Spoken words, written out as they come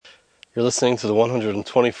You're listening to the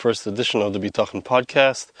 121st edition of the Bitachon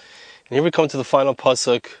podcast. And here we come to the final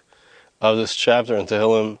pasuk of this chapter in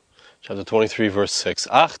Tehillim, chapter 23, verse 6.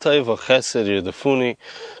 Ach tov v'chesed yirdefuni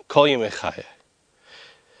kol yemei chayei.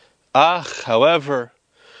 However,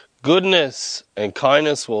 goodness and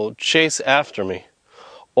kindness will chase after me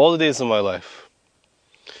all the days of my life.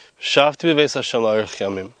 Shavti b'beis Hashem la'arich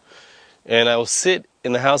yamim. And I will sit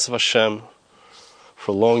in the house of Hashem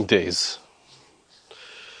for long days.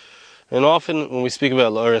 And often when we speak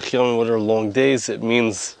about la'arich yamim, what are long days, it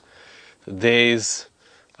means the days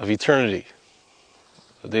of eternity,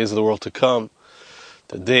 the days of the world to come,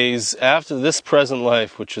 the days after this present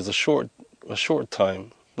life, which is a short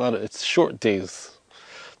time. It's short days,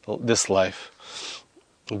 this life.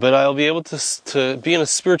 But I'll be able to be in a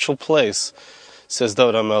spiritual place, says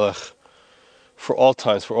David HaMelech, for all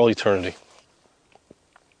times, for all eternity.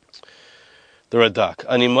 The Radak.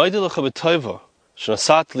 Ani moide lecha b'toiva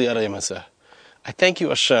shenasat li ad hayom hazeh. I thank you,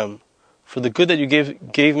 Hashem, for the good that you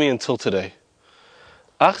gave me until today.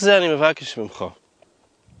 Ach zeh ani mevakesh mimcha.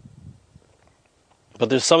 But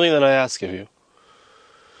there's something that I ask of you.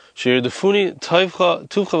 Sheyirdefuni tuvcha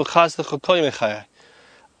v'chasdecha kol yemei chayei.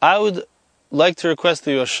 I would like to request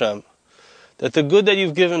of you, Hashem, that the good that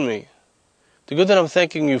you've given me, the good that I'm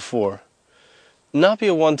thanking you for, not be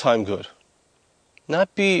a one-time good,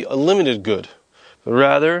 not be a limited good, but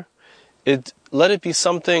rather, let it be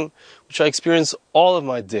something which I experience all of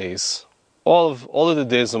my days, all of the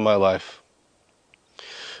days of my life.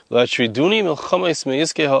 Let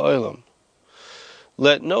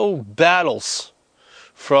no battles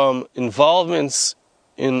from involvements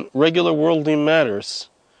in regular worldly matters,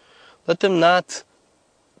 let them not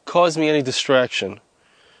cause me any distraction.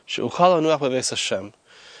 Because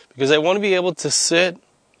I want to be able to sit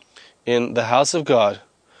in the house of God. I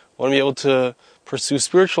want to be able to pursue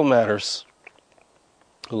spiritual matters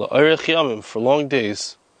for long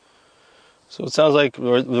days. So it sounds like the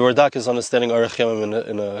Radak is understanding Arich Yamim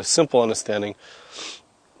in a simple understanding.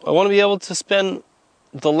 I want to be able to spend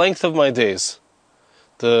the length of my days,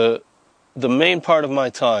 the main part of my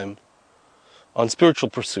time, on spiritual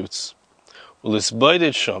pursuits. I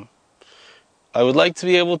would like to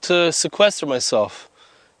be able to sequester myself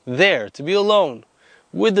there, to be alone,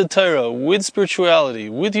 with the Torah, with spirituality,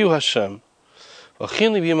 with you, Hashem. So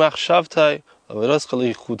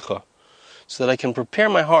that I can prepare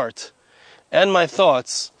my heart and my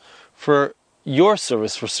thoughts for your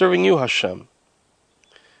service, for serving you, Hashem,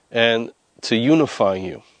 and to unifying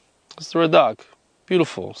you. That's the Radak.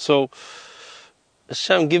 Beautiful. So,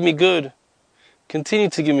 Hashem, give me good. Continue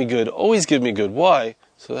to give me good. Always give me good. Why?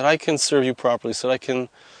 So that I can serve you properly, so that I can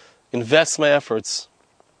invest my efforts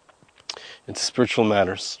into spiritual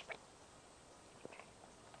matters.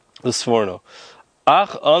 The Sforno.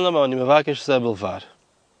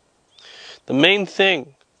 The main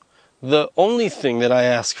thing, the only thing that I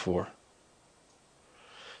ask for,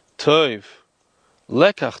 Toiv,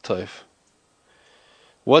 lekach toiv.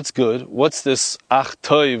 What's good? What's this ach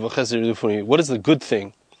toiv v'chesed yirdefuni? What is the good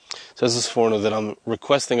thing? Says this Sforno that I'm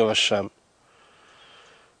requesting of Hashem.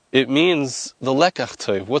 It means the lekach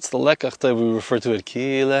toiv. What's the lekach toiv? We refer to it.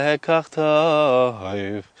 Ki lekach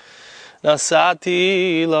toiv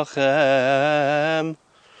nasati lachem.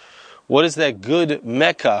 What is that good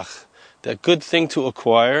mekach? That good thing to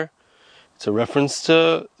acquire? It's a reference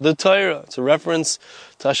to the Torah. It's a reference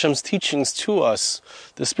to Hashem's teachings to us,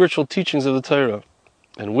 the spiritual teachings of the Torah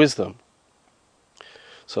and wisdom.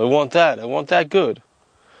 So I want that. I want that good.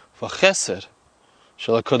 V'chesed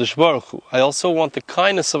shel HaKadosh Baruch Hu. I also want the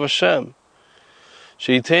kindness of Hashem.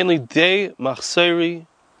 She'yitein li dei machseri,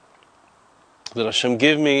 that Hashem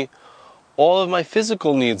give me all of my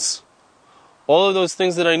physical needs, all of those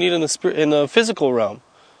things that I need in the physical realm.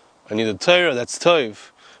 I need the Torah, that's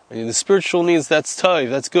Tov. I need the spiritual needs, that's Tov,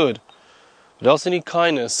 that's good. But I also need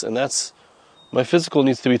kindness, and that's my physical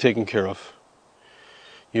needs to be taken care of.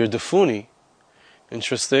 Yirdefuni.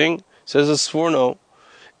 Interesting. Says the Sforno,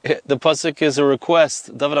 the pasuk is a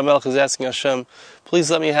request. David HaMelech is asking Hashem, please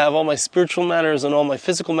let me have all my spiritual matters and all my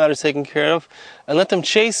physical matters taken care of, and let them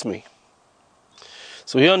chase me.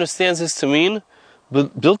 So he understands this to mean,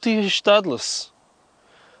 bilti hishtadlus.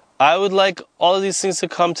 I would like all of these things to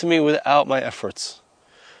come to me without my efforts.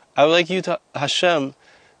 I would like you, to Hashem,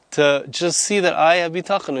 to just see that I have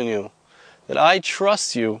bitachon in you, that I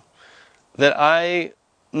trust you, that I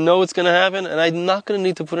know it's going to happen, and I'm not going to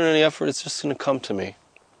need to put in any effort. It's just going to come to me.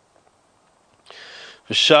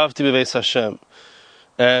 V'shavti b'beis Hashem.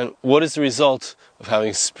 And what is the result of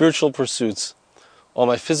having spiritual pursuits? All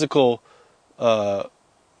my physical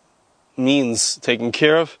means taken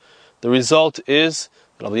care of. The result is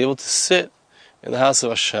that I'll be able to sit in the house of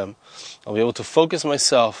Hashem. I'll be able to focus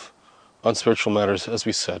myself on spiritual matters, as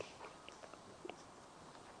we said.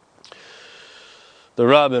 The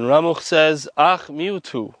Rab in Ramuch says, Ach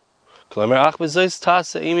miutu. Klamer ach bezois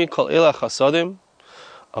tasa imi kol ela chasadim.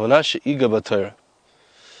 Avanash iga b'Torah.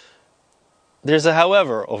 There's a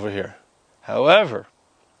however over here. However,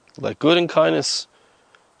 let good and kindness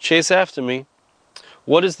chase after me.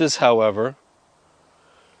 What is this however?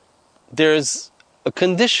 There's a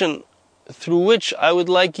condition through which I would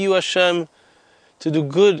like you, Hashem, to do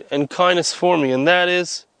good and kindness for me. And that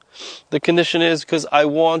is, the condition is because I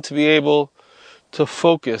want to be able to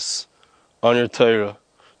focus on your Torah,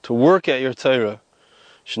 to work at your Torah.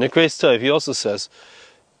 Shnikreis Tov, he also says,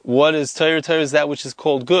 what is Torah? Torah is that which is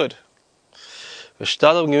called good. I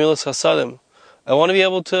want to be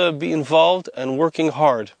able to be involved and working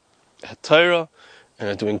hard at Torah and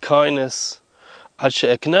at doing kindness.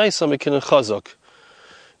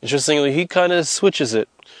 Interestingly, he kind of switches it.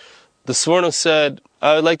 The Sforno said,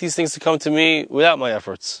 I would like these things to come to me without my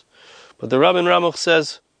efforts. But the Rabbi Ramuch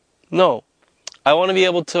says, no, I want to be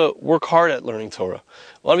able to work hard at learning Torah.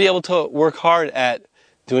 I want to be able to work hard at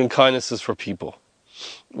doing kindnesses for people.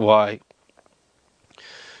 Why?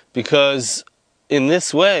 Because in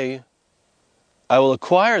this way, I will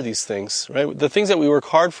acquire these things, right? The things that we work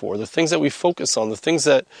hard for, the things that we focus on, the things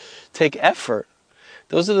that take effort,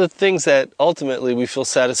 those are the things that ultimately we feel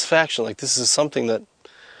satisfaction. Like this is something that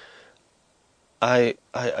I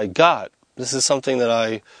got. This is something that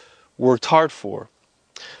I worked hard for.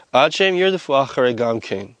 So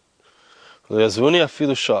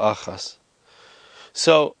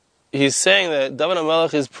he's saying that David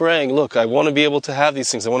HaMelech is praying, look, I want to be able to have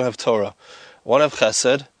these things. I want to have Torah. I want to have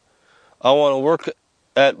Chesed. I want to work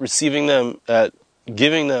at receiving them, at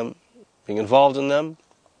giving them, being involved in them.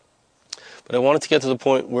 But I want it to get to the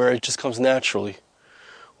point where it just comes naturally,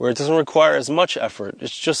 where it doesn't require as much effort.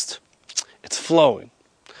 It's flowing.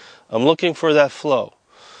 I'm looking for that flow.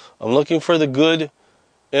 I'm looking for the good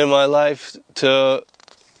in my life to,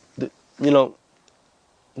 we know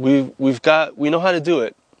how to do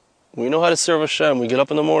it. We know how to serve Hashem. We get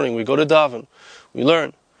up in the morning, we go to daven, we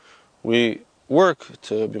learn, we work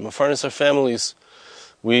to be mafarnes our families,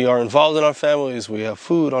 we are involved in our families, we have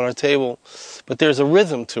food on our table, but there's a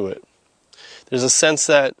rhythm to it. There's a sense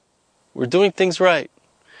that we're doing things right,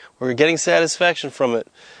 we're getting satisfaction from it,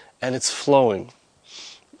 and it's flowing.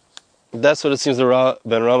 That's what it seems the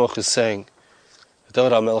Ben Ramuch is saying.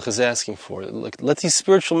 David HaMelech is asking for. Let these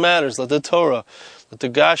spiritual matters, let the Torah, let the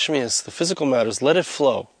Gashmias, the physical matters, let it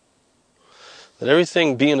flow. Let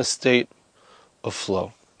everything be in a state of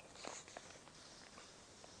flow.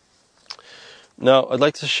 Now, I'd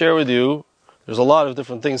like to share with you, there's a lot of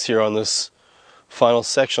different things here on this final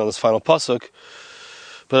section, on this final pasuk,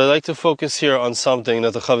 but I'd like to focus here on something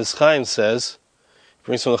that the Chavetz Chaim says. He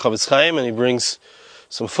brings from the Chavetz Chaim, and he brings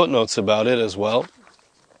some footnotes about it as well.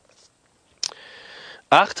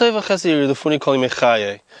 Chavetz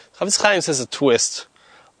Chaim says a twist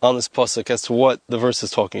on this pasuk as to what the verse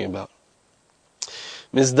is talking about.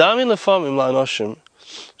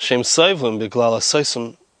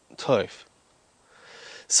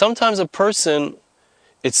 Sometimes a person,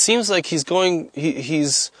 it seems like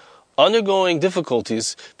he's undergoing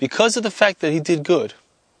difficulties because of the fact that he did good,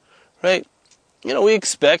 right? We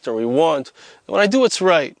expect or we want, when I do what's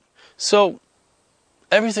right, so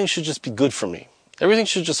everything should just be good for me. Everything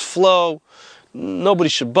should just flow. Nobody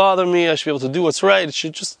should bother me. I should be able to do what's right. It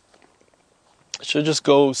should just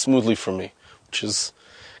go smoothly for me, which is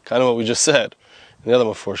kind of what we just said in the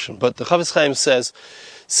other portion. But the Chavetz Chaim says,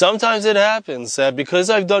 sometimes it happens that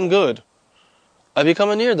because I've done good, I become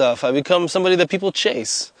a nirdaf. I become somebody that people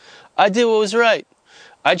chase. I did what was right.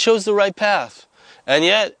 I chose the right path. And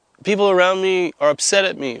yet, people around me are upset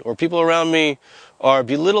at me, or people around me are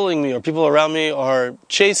belittling me, or people around me are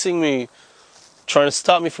chasing me, trying to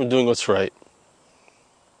stop me from doing what's right.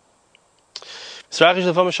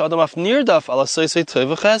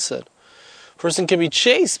 Person can be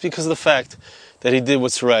chased because of the fact that he did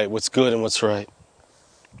what's right, what's good and what's right.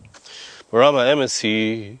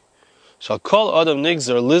 Shall call Adam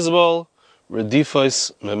Nigzer Lizbol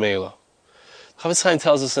Redifos Memela. Chavetz Chaim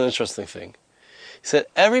tells us an interesting thing. He said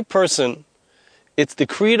every person, it's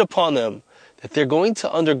decreed upon them that they're going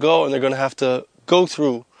to undergo and they're going to have to go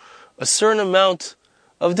through a certain amount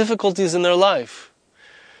of difficulties in their life.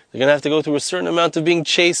 They're going to have to go through a certain amount of being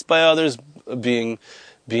chased by others, being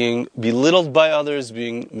belittled by others,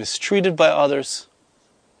 being mistreated by others.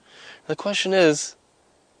 The question is,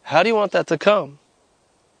 how do you want that to come?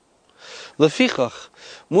 Lefichach,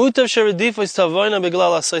 mutav sheredifos tavoina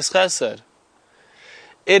beglal asais chesed.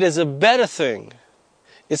 It is a better thing.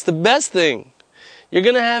 It's the best thing You're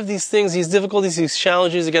going to have these things, these difficulties, these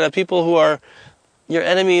challenges. You're going to have people who are your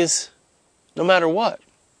enemies no matter what.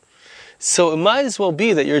 So it might as well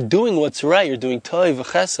be that you're doing what's right. You're doing tov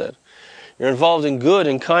v'chesed. You're involved in good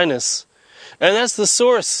and kindness. And that's the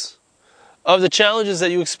source of the challenges that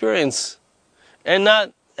you experience. And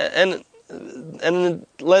let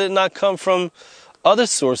it not come from other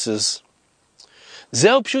sources.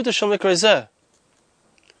 Zeh pshuta shel mikra zeh.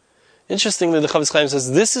 Interestingly, the Chavetz Chaim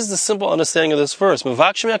says, this is the simple understanding of this verse. That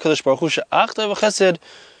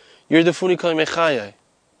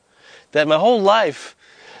my whole life,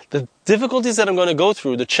 the difficulties that I'm going to go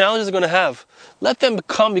through, the challenges I'm going to have, let them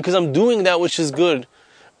come because I'm doing that which is good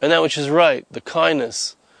and that which is right, the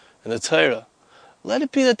kindness and the Torah. Let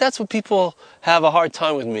it be that that's what people have a hard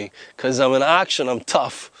time with me, because I'm in action, I'm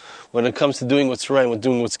tough when it comes to doing what's right and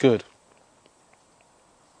doing what's good.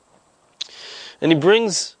 And he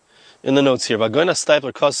brings in the notes here, Vagoyna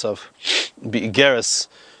Stipler Kosov, Be'igeres,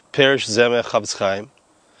 Perish Zemeh Chavetz Chaim.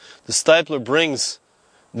 The Stipler brings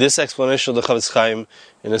this explanation of the Chavetz Chaim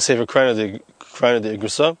in a Sefer Kraina de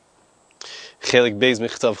Igrusa, Chelik Beis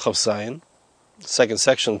Michtav Chav Zayin, second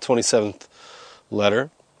section, 27th letter.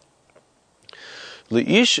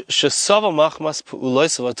 There's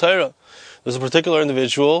a particular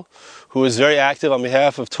individual who is very active on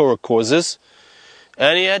behalf of Torah causes,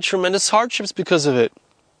 and he had tremendous hardships because of it.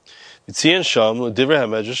 And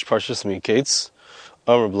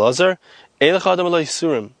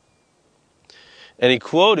he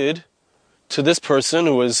quoted to this person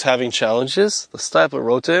who was having challenges. The Stipler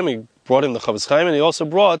wrote to him, he brought him the Chavetz Chaim, and he also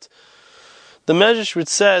brought the Medrash, which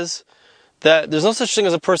says that there's no such thing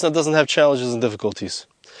as a person that doesn't have challenges and difficulties.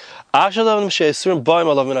 It's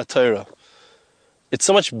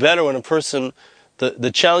so much better when a person,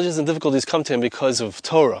 the challenges and difficulties come to him because of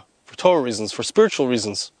Torah, for Torah reasons, for spiritual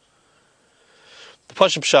reasons. The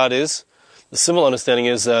Pashup Pshat is, the simple understanding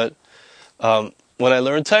is that when I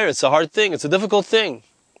learn Torah, it's a hard thing, it's a difficult thing.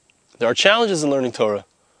 There are challenges in learning Torah.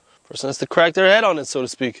 A person has to crack their head on it, so to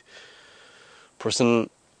speak. A person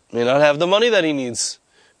may not have the money that he needs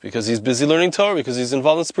because he's busy learning Torah, because he's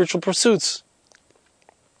involved in spiritual pursuits.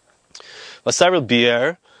 But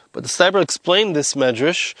the Stipler explained this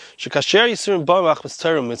medrash,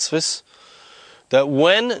 that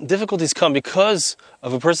when difficulties come because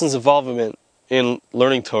of a person's involvement in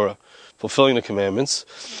learning Torah, fulfilling the commandments,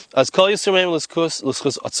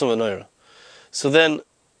 so then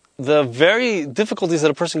the very difficulties that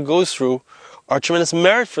a person goes through are tremendous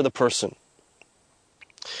merit for the person.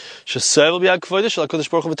 Because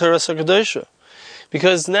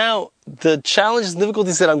now the challenges and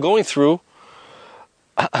difficulties that I'm going through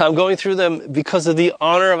them because of the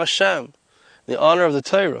honor of Hashem, the honor of the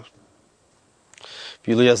Torah.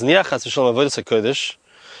 If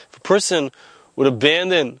a person would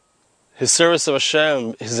abandon his service of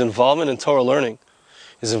Hashem, his involvement in Torah learning,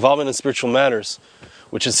 his involvement in spiritual matters,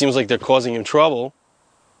 which it seems like they're causing him trouble,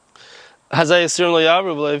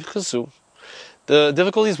 the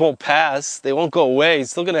difficulties won't pass, they won't go away, he's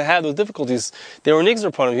still going to have those difficulties. They were nixed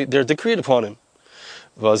upon him, they're decreed upon him.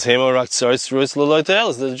 They're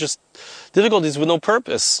just difficulties with no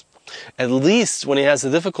purpose. At least when he has the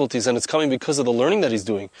difficulties and it's coming because of the learning that he's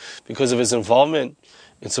doing, because of his involvement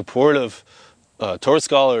in support of Torah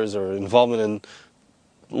scholars or involvement in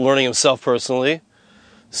learning himself personally,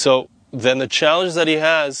 so then the challenges that he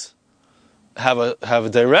has have a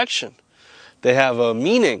direction, they have a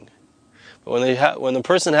meaning. But when the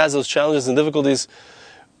person has those challenges and difficulties,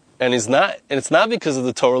 and it's not because of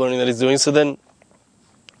the Torah learning that he's doing, so then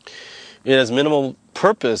it has minimal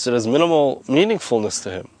purpose, it has minimal meaningfulness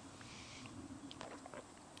to him.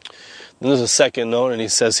 Then there's a second note, and he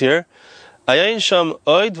says here, see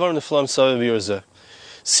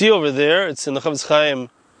over there, it's in the Chavetz Chaim,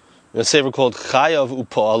 in a sefer called Chayav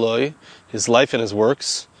U'Po'aloi, his life and his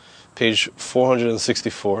works, page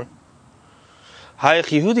 464.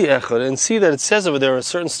 And see that it says over there a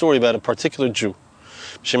certain story about a particular Jew.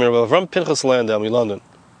 Avram Pinchas Landau in London.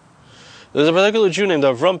 There's a particular Jew named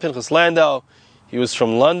Avram Pinchas Landau. He was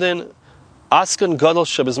from London. Askan Gadol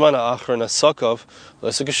Shebizman Achar Nasakov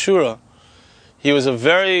Lesakashura. He was a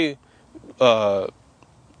very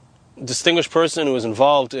distinguished person who was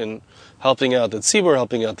involved in helping out the tzibur,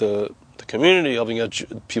 helping out the community, helping out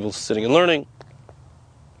people sitting and learning.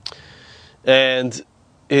 And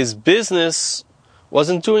his business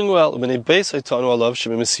wasn't doing well. His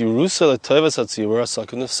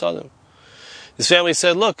family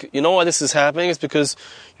said, look, you know why this is happening? It's because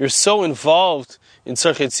you're so involved in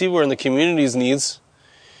tzarchei tzibur and the community's needs.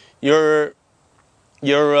 You're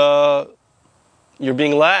being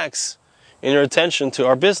lax in your attention to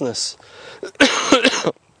our business.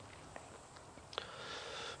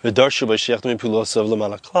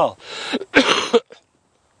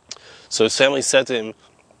 So his family said to him,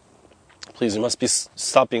 please, you must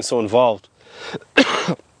stop being so involved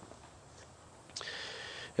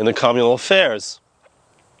in the communal affairs.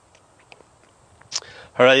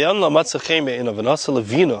 He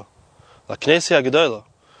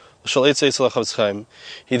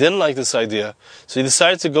didn't like this idea, so he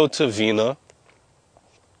decided to go to Vienna,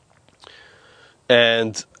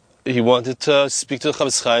 and he wanted to speak to the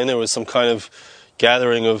Chavetz Chaim. There was some kind of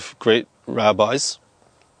gathering of great rabbis.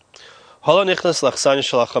 He reaches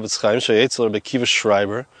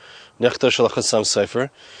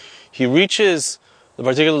the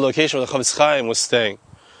particular location where the Chavetz Chaim was staying,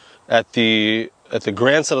 at the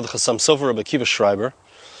grandson of the Chassam Sofer, Rabbi Akiva Schreiber.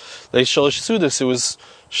 It was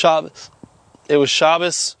Shabbos. It was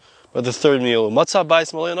Shabbos by the third meal. Matzah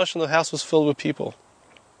Bais Malay Anosh, and the house was filled with people.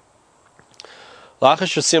 The Chavetz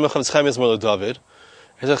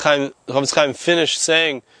Chaim finished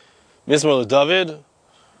saying Mizmor LeDavid.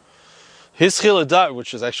 Hischil LeDavid,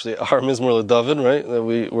 which is actually our Mizmor LeDavid, right, that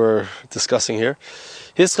we were discussing here.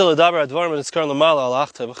 Hischil LeDavid Advarim Nitzkar Lamala Al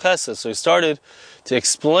Achta B'Chesed. So he started to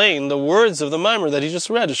explain the words of the Maimer that he just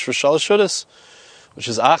read, for Shalosh Shudas, which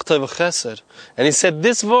is Achta B'Chesed. And he said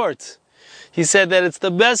this vort. He said that it's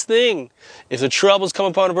the best thing if the troubles come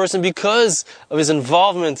upon a person because of his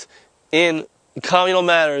involvement in communal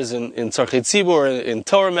matters, in Tzarchei Tzibur, in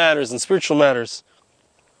Torah matters, in spiritual matters.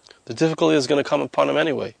 The difficulty is going to come upon him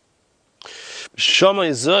anyway. Shama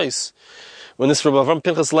Yizois, when this Rabbi Avram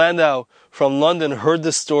Pinchas Landau from London heard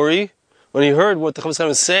this story, when he heard what the Chavetz Chaim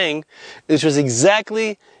was saying, it was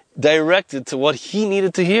exactly directed to what he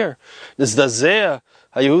needed to hear. This Dazea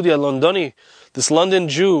HaYehudi HaLondoni, this London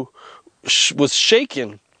Jew, was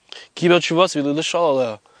shaken because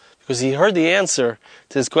he heard the answer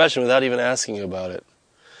to his question without even asking about it.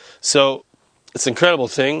 So, it's an incredible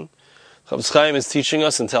thing. Chavetz Chaim is teaching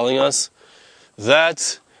us and telling us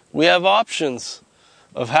that we have options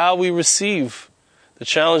of how we receive the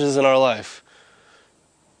challenges in our life.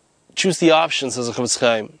 Choose the option, says the Chavetz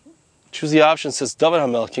Chaim. Choose the option, says David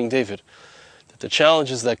HaMelech, King David, that the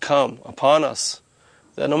challenges that come upon us,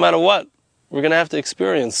 that no matter what we're going to have to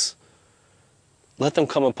experience, let them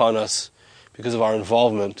come upon us because of our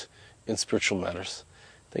involvement in spiritual matters.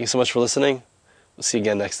 Thank you so much for listening. We'll see you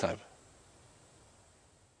again next time.